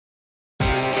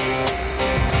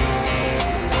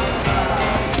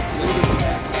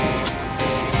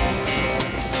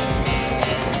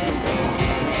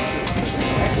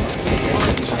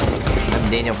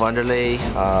Daniel Wanderley.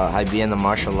 I've been in the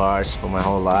martial arts for my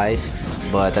whole life,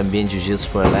 but I've been in jiu-jitsu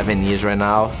for 11 years right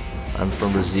now. I'm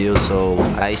from Brazil, so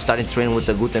I started training with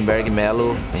the Gutenberg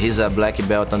Melo. He's a black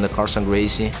belt under Carlson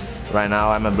Gracie. Right now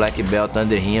I'm a black belt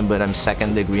under him, but I'm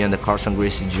second degree under Carlson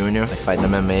Gracie Jr. I fight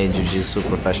MMA, jiu-jitsu,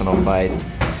 professional fight.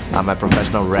 My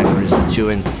professional record is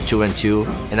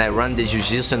 2-2, and I run the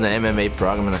jiu-jitsu and the MMA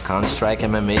program in the Counter-Strike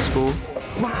MMA school.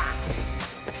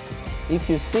 If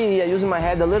you see, I use my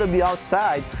head a little bit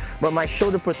outside, but my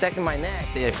shoulder protecting my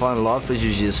neck. I fall in love with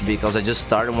jiu-jitsu because I just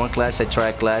started one class, I tried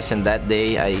a class, and that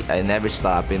day I never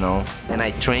stop, you know. And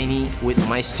I train with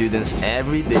my students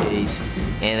every day,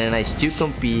 and then I still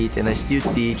compete and I still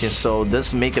teach, and so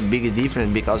this make a big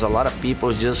difference because a lot of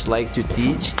people just like to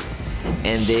teach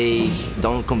and they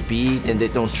don't compete and they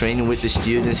don't train with the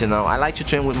students, you know. I like to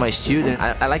train with my students.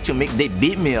 I like to make they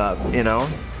beat me up, you know.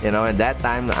 At that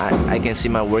time I can see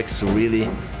my works really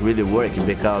working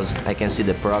because I can see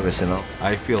the progress, you know.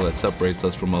 I feel that separates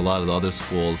us from a lot of the other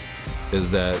schools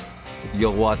is that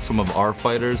you'll watch some of our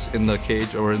fighters in the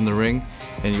cage or in the ring,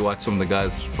 and you watch some of the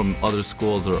guys from other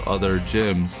schools or other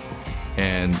gyms,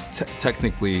 and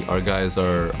technically our guys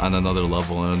are on another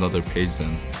level, on another page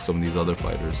than some of these other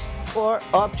fighters. Or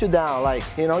up to down, like,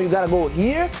 you know, you gotta go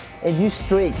here and you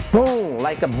straight, boom,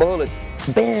 like a bullet,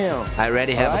 bam. I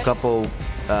already have a couple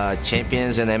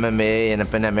champions in MMA and a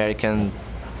Pan American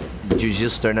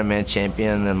Jiu-Jitsu tournament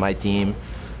champion in my team,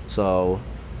 so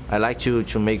I like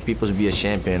to make people be a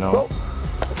champion, you know.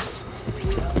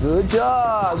 Good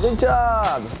job, good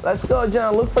job. Let's go,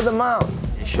 John, look for the mount.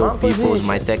 I show people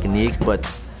my technique, but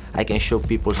I can show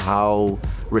people how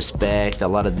respect, a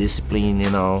lot of discipline, you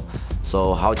know.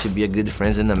 So how to be a good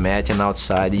friend in the match and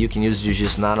outside. You can use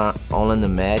jiu-jitsu not only in the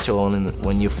match or only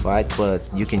when you fight, but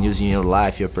you can use it in your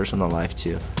life, your personal life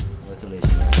too.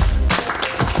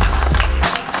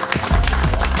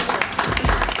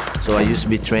 So I used to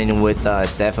be training with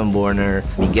Stephan Borner,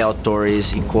 Miguel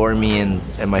Torres. He caught me in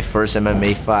my first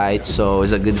MMA fight, so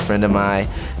he's a good friend of mine.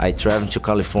 I traveled to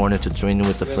California to train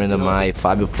with a friend of mine,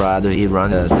 Fabio Prado. He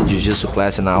runs the jiu-jitsu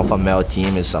class in the Alpha Male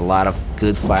team. It's a lot of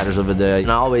good fighters over there.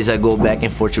 And always I go back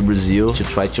and forth to Brazil to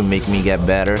try to make me get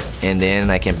better, and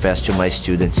then I can pass to my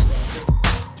students.